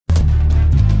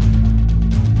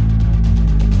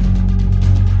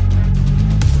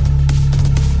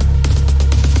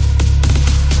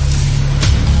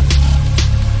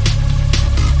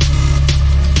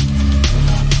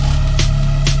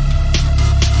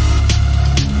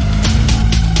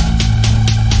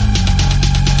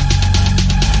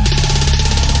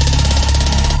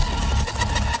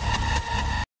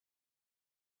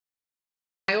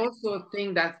also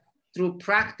think that through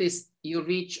practice, you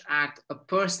reach at a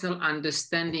personal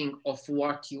understanding of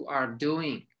what you are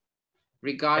doing,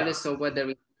 regardless of whether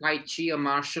it's Tai Chi or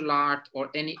martial art or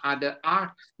any other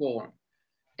art form.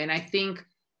 And I think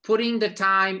putting the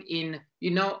time in,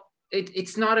 you know,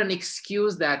 it's not an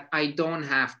excuse that I don't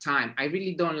have time. I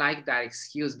really don't like that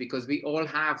excuse, because we all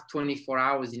have 24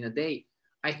 hours in a day.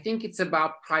 I think it's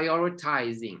about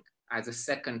prioritizing as a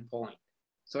second point.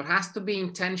 So it has to be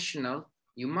intentional.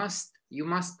 You must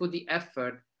put the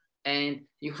effort, and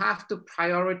you have to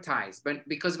prioritize. But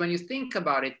because when you think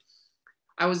about it,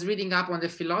 I was reading up on the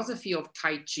philosophy of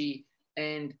Tai Chi,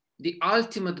 and the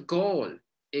ultimate goal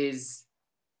is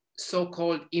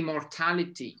so-called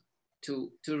immortality,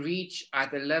 to reach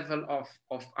at a level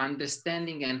of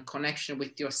understanding and connection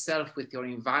with yourself, with your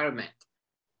environment.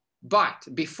 But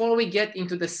before we get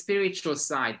into the spiritual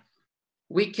side,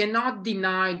 we cannot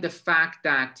deny the fact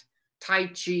that Tai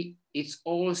Chi is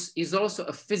also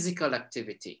a physical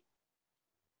activity.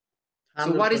 100%.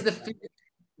 So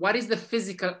what is the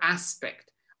physical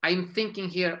aspect? I'm thinking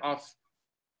here of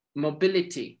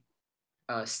mobility,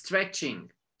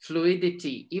 stretching,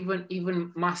 fluidity,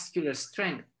 even muscular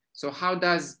strength. So how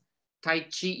does Tai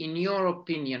Chi, in your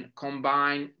opinion,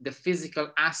 combine the physical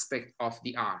aspect of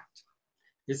the art?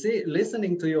 You see,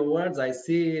 listening to your words, I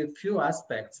see a few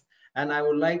aspects, and I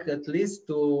would like at least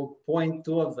to point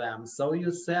two of them. So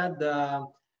you said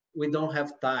we don't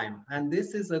have time, and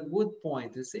this is a good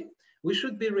point. You see, we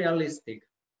should be realistic.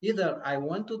 Either I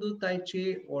want to do Tai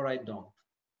Chi or I don't.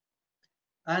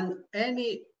 And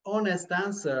any honest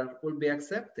answer will be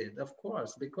accepted, of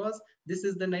course, because this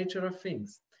is the nature of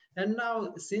things. And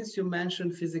now, since you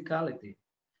mentioned physicality,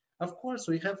 of course,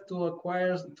 we have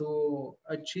to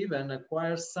achieve and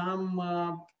acquire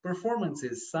some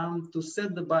performances, to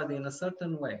set the body in a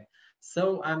certain way.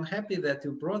 So I'm happy that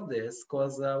you brought this,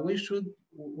 because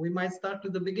we might start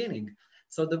with the beginning.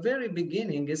 So the very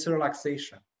beginning is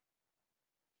relaxation.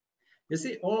 You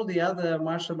see, all the other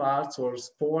martial arts or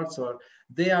sports,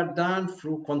 they are done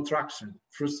through contraction,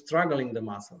 through struggling the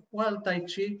muscle. While Tai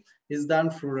Chi is done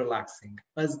through relaxing.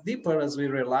 As deeper as we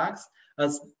relax,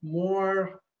 as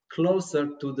more closer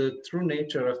to the true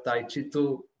nature of Tai Chi,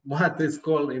 to what is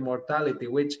called immortality,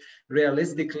 which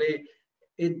realistically,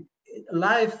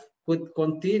 life could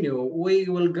continue. We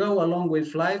will go along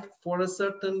with life for a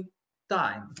certain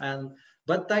time.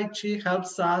 But Tai Chi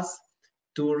helps us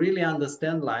to really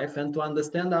understand life and to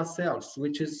understand ourselves,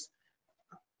 which is,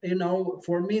 you know,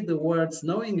 for me, the words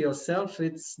knowing yourself,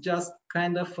 it's just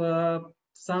kind of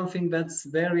something that's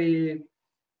very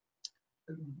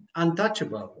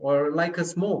untouchable, or like a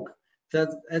smoke. That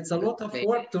it's a lot of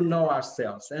work to know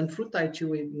ourselves, and through Tai Chi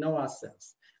we know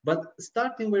ourselves. But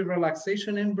starting with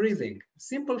relaxation and breathing,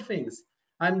 simple things.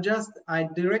 I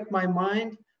direct my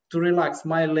mind to relax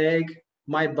my leg,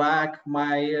 my back,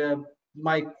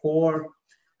 my core,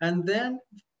 and then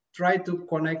try to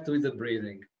connect with the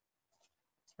breathing.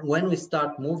 When we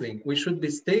start moving, we should be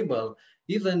stable,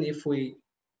 even if we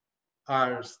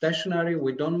are stationary,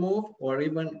 we don't move, or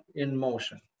even in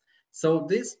motion. So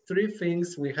these three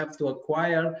things we have to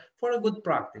acquire for a good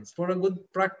practice, for a good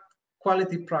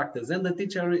quality practice. And the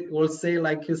teacher will say,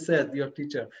 like you said, your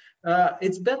teacher,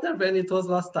 it's better than it was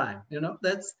last time. You know,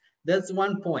 that's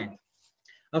one point.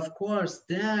 Of course,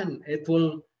 then it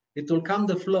will come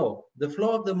the flow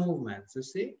of the movements. You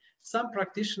see, some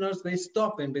practitioners, they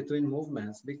stop in between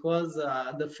movements because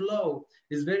the flow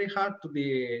is very hard to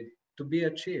be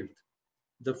achieved.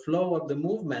 The flow of the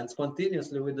movements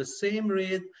continuously with the same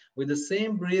rhythm, with the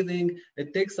same breathing,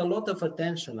 it takes a lot of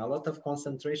attention, a lot of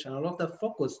concentration, a lot of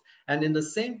focus. And in the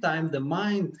same time, the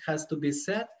mind has to be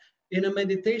set in a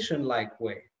meditation-like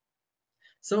way.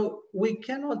 So we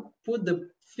cannot put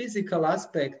the physical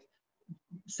aspect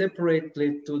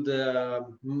separately to the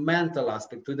mental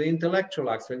aspect, to the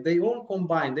intellectual aspect. They all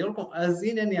combine, as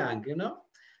yin and yang, you know?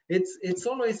 It's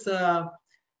always a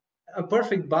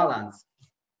perfect balance.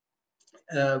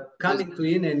 Coming to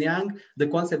yin and yang, the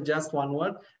concept, just one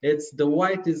word, it's the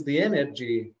white is the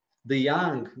energy, the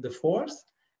yang, the force,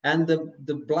 and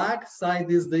the black side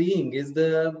is the yin, is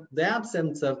the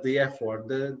absence of the effort,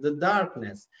 the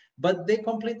darkness. But they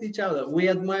complete each other. We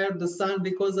admire the sun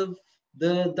because of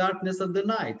the darkness of the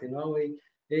night, you know,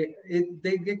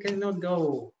 they cannot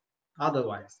go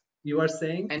otherwise. You are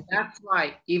saying? And that's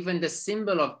why even the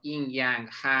symbol of yin yang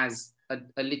has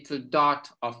a little dot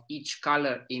of each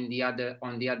color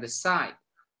on the other side.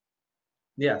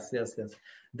 Yes.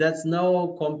 That's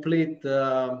no complete,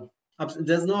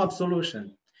 there's no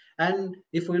absolution. And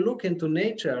if we look into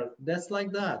nature, that's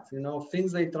like that, you know,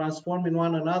 things, they transform in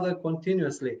one another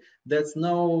continuously. There's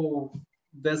no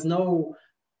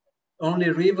only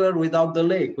river without the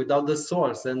lake, without the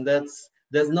source, and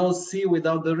there's no sea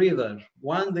without the river.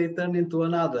 One they turn into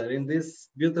another in this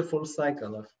beautiful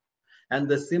cycle and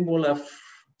the symbol of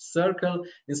circle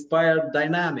inspired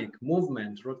dynamic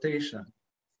movement, rotation.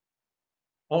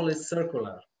 All is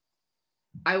circular.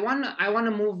 I want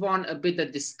to move on a bit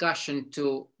of discussion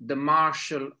to the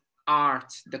martial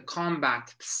art, the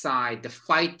combat side, the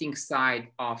fighting side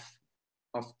of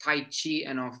Tai Chi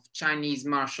and of Chinese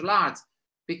martial arts,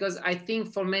 because I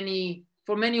think for many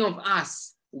of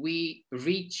us, we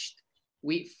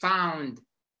found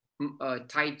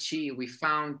Tai Chi, we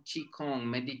found Qigong,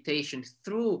 meditation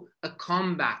through a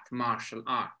combat martial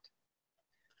art.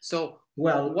 So,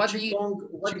 well, Qigong,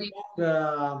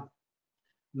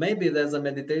 maybe there's a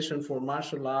meditation for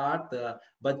martial art,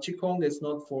 but Qigong is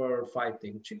not for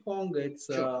fighting. Qigong, it's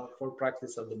for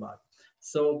practice of the body.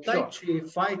 So Tai Chi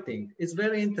fighting is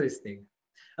very interesting.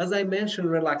 As I mentioned,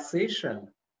 relaxation.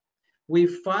 We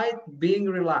fight being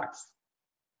relaxed.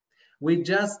 We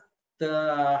just,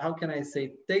 how can I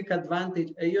say, take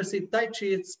advantage. You see, Tai Chi,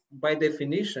 it's by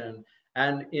definition,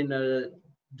 and in a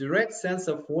direct sense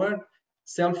of word,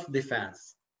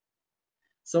 self-defense.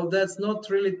 So that's not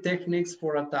really techniques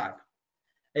for attack.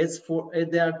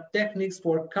 There are techniques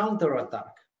for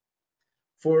counterattack,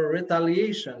 for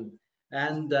retaliation.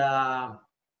 And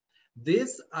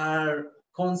these are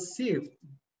conceived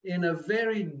in a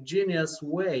very ingenious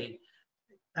way.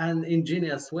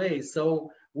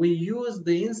 So we use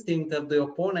the instinct of the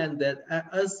opponent that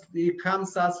as it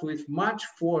comes us with much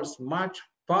force, much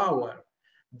power,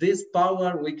 this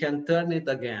power we can turn it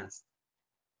against.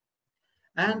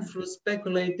 And through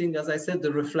speculating, as I said,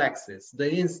 the reflexes, the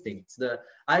instincts,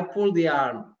 I pull the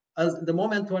arm. As the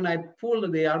moment when I pull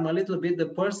the arm a little bit, the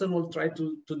person will try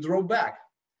to draw back,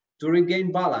 to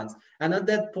regain balance. And at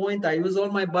that point, I use all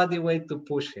my body weight to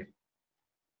push him.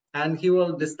 And he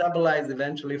will destabilize,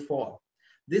 eventually fall.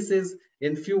 This is,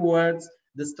 in few words,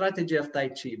 the strategy of Tai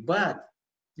Chi. But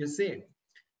you see,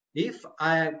 if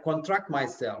I contract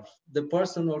myself, the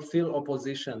person will feel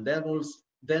opposition.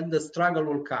 Then the struggle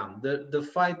will come, the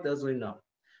fight, as we know.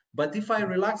 But if I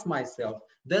relax myself,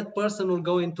 that person will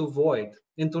go into void,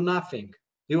 into nothing.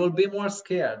 He will be more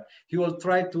scared. He will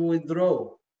try to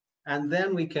withdraw. And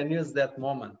then we can use that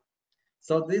moment.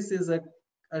 So this is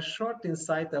a short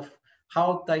insight of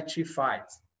how Tai Chi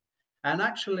fights. And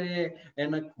actually,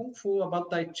 in a Kung Fu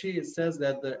about Tai Chi, it says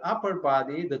that the upper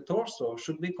body, the torso,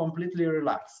 should be completely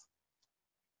relaxed.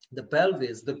 The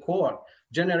pelvis, the core,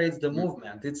 generates the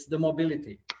movement. It's the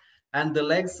mobility. And the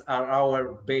legs are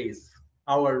our base,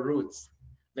 our roots.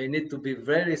 They need to be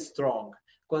very strong,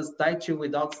 because Tai Chi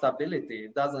without stability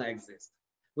doesn't exist.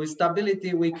 With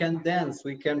stability, we can dance,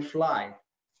 we can fly.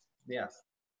 Yes.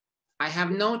 I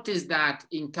have noticed that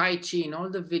in Tai Chi, in all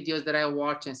the videos that I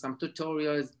watch and some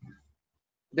tutorials,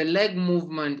 the leg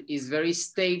movement is very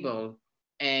stable,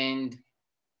 and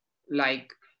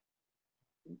like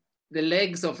the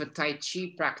legs of a Tai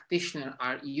Chi practitioner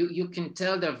are, you can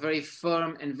tell they're very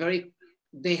firm and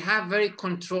they have very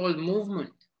controlled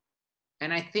movement.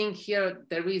 And I think here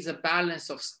there is a balance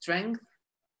of strength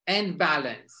and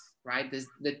balance, right? There's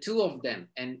the two of them.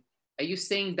 And are you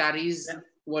saying that is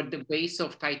where the base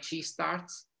of Tai Chi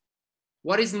starts?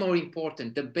 What is more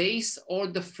important, the base or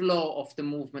the flow of the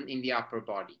movement in the upper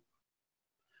body?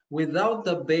 Without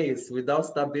the base, without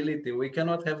stability, we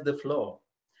cannot have the flow.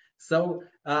 So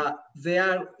they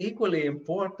are equally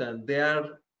important. They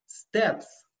are steps,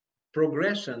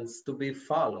 progressions to be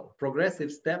followed,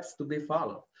 progressive steps to be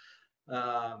followed.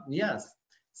 Yes.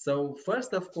 So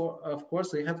first, of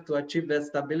course, we have to achieve that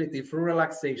stability through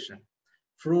relaxation,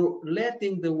 through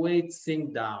letting the weight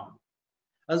sink down.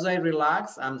 As I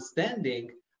relax, I'm standing,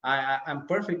 I'm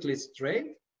perfectly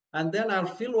straight, and then I'll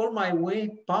feel all my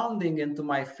weight pounding into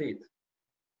my feet,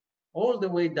 all the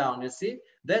way down, you see?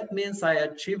 That means I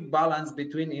achieve balance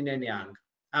between yin and yang.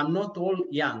 I'm not all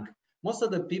yang. Most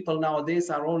of the people nowadays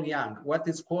are all yang, what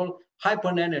is called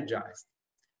hyper-energized.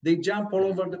 They jump all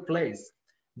over the place.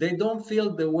 They don't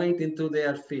feel the weight into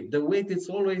their feet. The weight is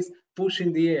always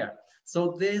pushing the air.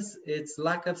 So it's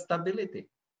lack of stability.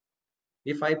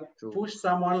 If I push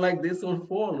someone like this, will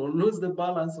fall, will lose the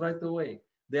balance right away.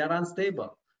 They are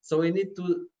unstable. So we need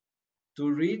to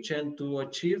reach and to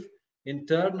achieve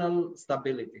internal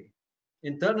stability,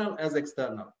 internal as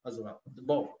external as well,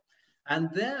 both. And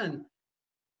then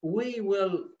we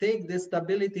will take this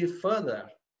stability further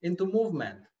into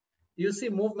movement. You see,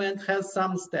 movement has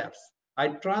some steps. I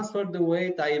transfer the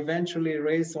weight, I eventually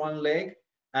raise one leg,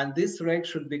 and this leg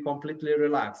should be completely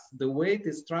relaxed. The weight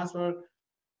is transferred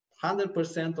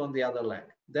 100% on the other leg.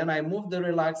 Then I move the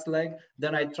relaxed leg,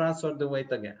 then I transfer the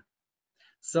weight again.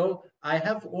 So I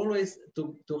have always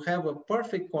to have a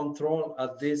perfect control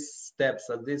at these steps,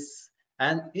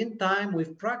 and in time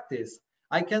with practice,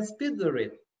 I can speed the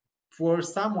rate. For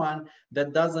someone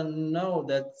that doesn't know,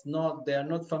 they're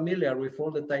not familiar with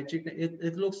all the Tai Chi,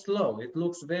 it looks slow, it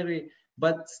looks very,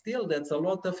 but still that's a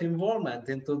lot of involvement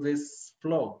into this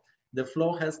flow. The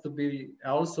flow has to be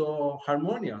also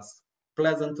harmonious,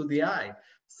 pleasant to the eye.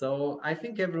 So I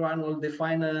think everyone will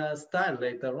define a style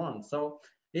later on. So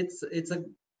it's a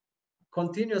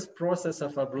continuous process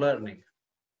of learning.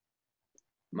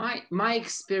 My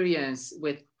experience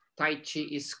with Tai Chi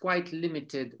is quite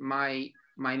limited. My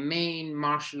main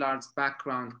martial arts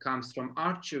background comes from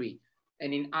archery.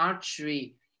 And in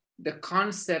archery, the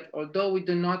concept, although we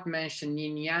do not mention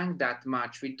yin yang that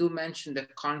much, we do mention the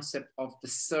concept of the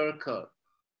circle,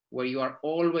 where you are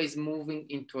always moving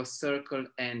into a circle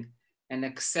and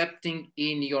accepting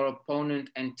in your opponent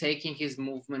and taking his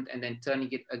movement and then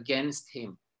turning it against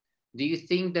him. Do you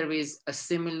think there is a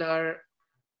similar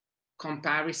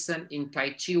comparison in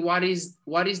Tai Chi? What is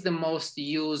the most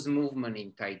used movement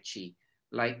in Tai Chi?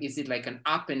 Like, is it like an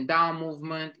up and down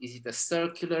movement? Is it a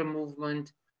circular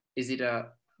movement? Is it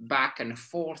a back and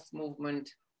forth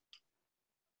movement?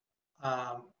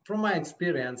 From my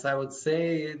experience, I would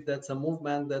say that's a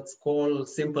movement that's called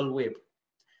simple whip.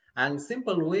 And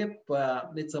simple whip,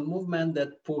 it's a movement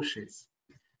that pushes.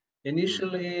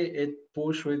 Initially, it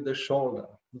push with the shoulder.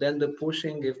 Then the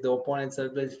pushing, if the opponent's a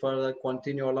bit further,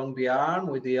 continue along the arm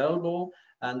with the elbow,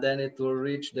 and then it will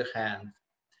reach the hand.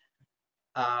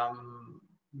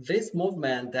 This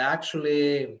movement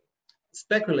actually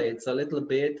speculates a little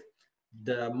bit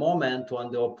the moment when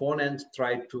the opponent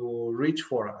try to reach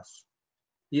for us,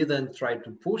 either try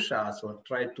to push us or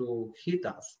try to hit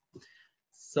us.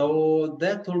 So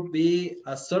that will be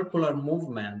a circular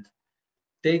movement,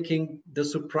 taking the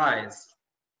surprise.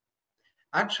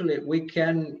 Actually, we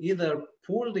can either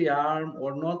pull the arm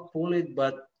or not pull it,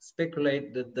 but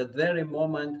speculate that the very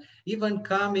moment, even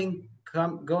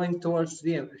going towards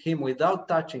him without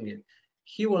touching it,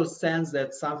 he will sense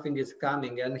that something is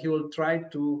coming and he will try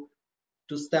to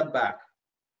step back.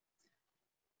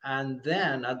 And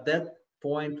then at that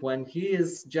point, when he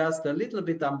is just a little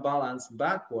bit unbalanced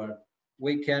backward,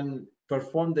 we can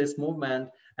perform this movement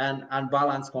and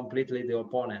unbalance completely the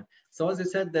opponent. So as I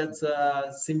said, that's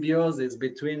a symbiosis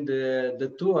between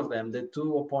the two of them, the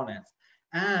two opponents.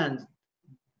 And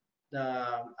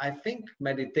I think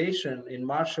meditation in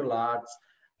martial arts,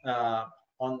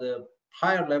 on the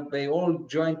higher level, they all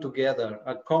join together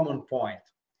a common point.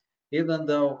 Even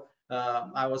though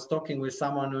I was talking with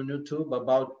someone on YouTube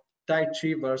about Tai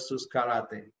Chi versus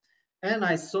Karate. And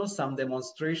I saw some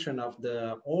demonstration of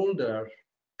the older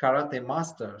Karate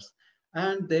masters,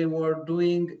 and they were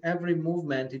doing every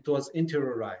movement. It was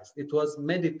interiorized. It was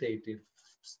meditative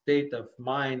state of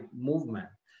mind movement.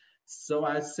 So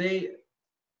I say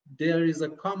there is a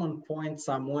common point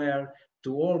somewhere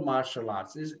to all martial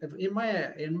arts. In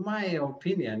my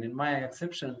opinion, in my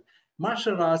exception,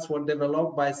 martial arts were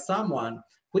developed by someone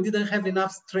who didn't have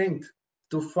enough strength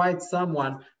to fight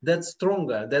someone that's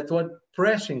stronger, that were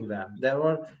pressuring them, that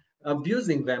were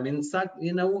abusing them in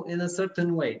a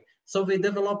certain way. So they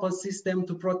developed a system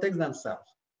to protect themselves.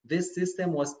 This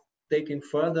system was taken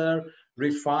further,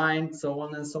 refined, so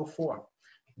on and so forth.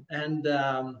 And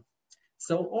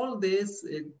so all this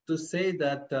to say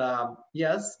that,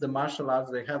 yes, the martial arts,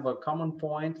 they have a common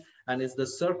point, and it's the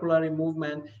circular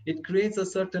movement. It creates a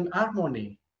certain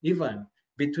harmony, even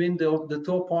between the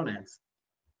two opponents.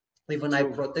 Even I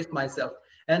protect myself.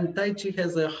 And Tai Chi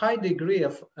has a high degree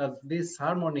of this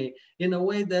harmony in a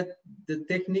way that the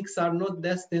techniques are not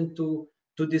destined to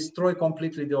destroy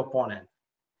completely the opponent,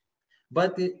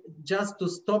 but just to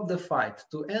stop the fight,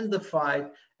 to end the fight,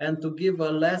 and to give a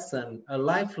lesson, a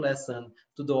life lesson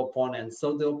to the opponent.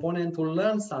 So the opponent will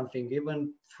learn something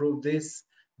even through this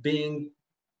being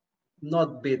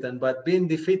not beaten, but being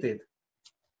defeated.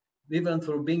 Even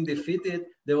through being defeated,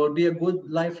 there will be a good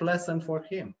life lesson for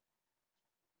him.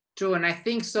 True, and I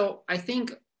think so. I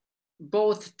think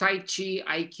both Tai Chi,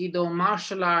 Aikido,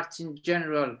 martial arts in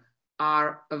general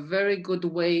are a very good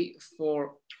way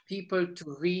for people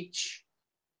to reach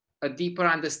a deeper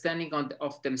understanding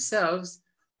of themselves,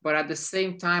 but at the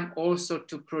same time also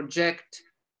to project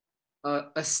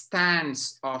a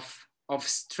stance of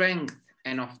strength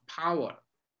and of power.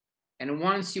 And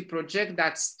once you project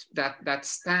that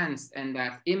stance and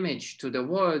that image to the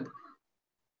world,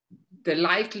 the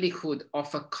likelihood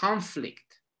of a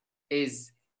conflict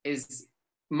is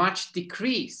much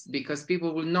decreased, because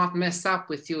people will not mess up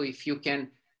with you if you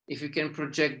can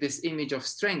project this image of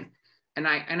strength. And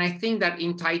I think that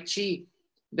in Tai Chi,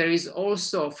 there is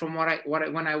also, from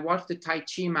when I watch the Tai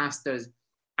Chi masters,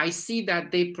 I see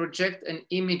that they project an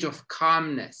image of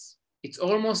calmness. It's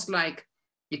like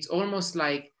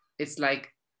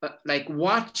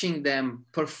watching them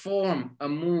perform a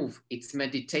move. It's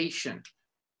meditation.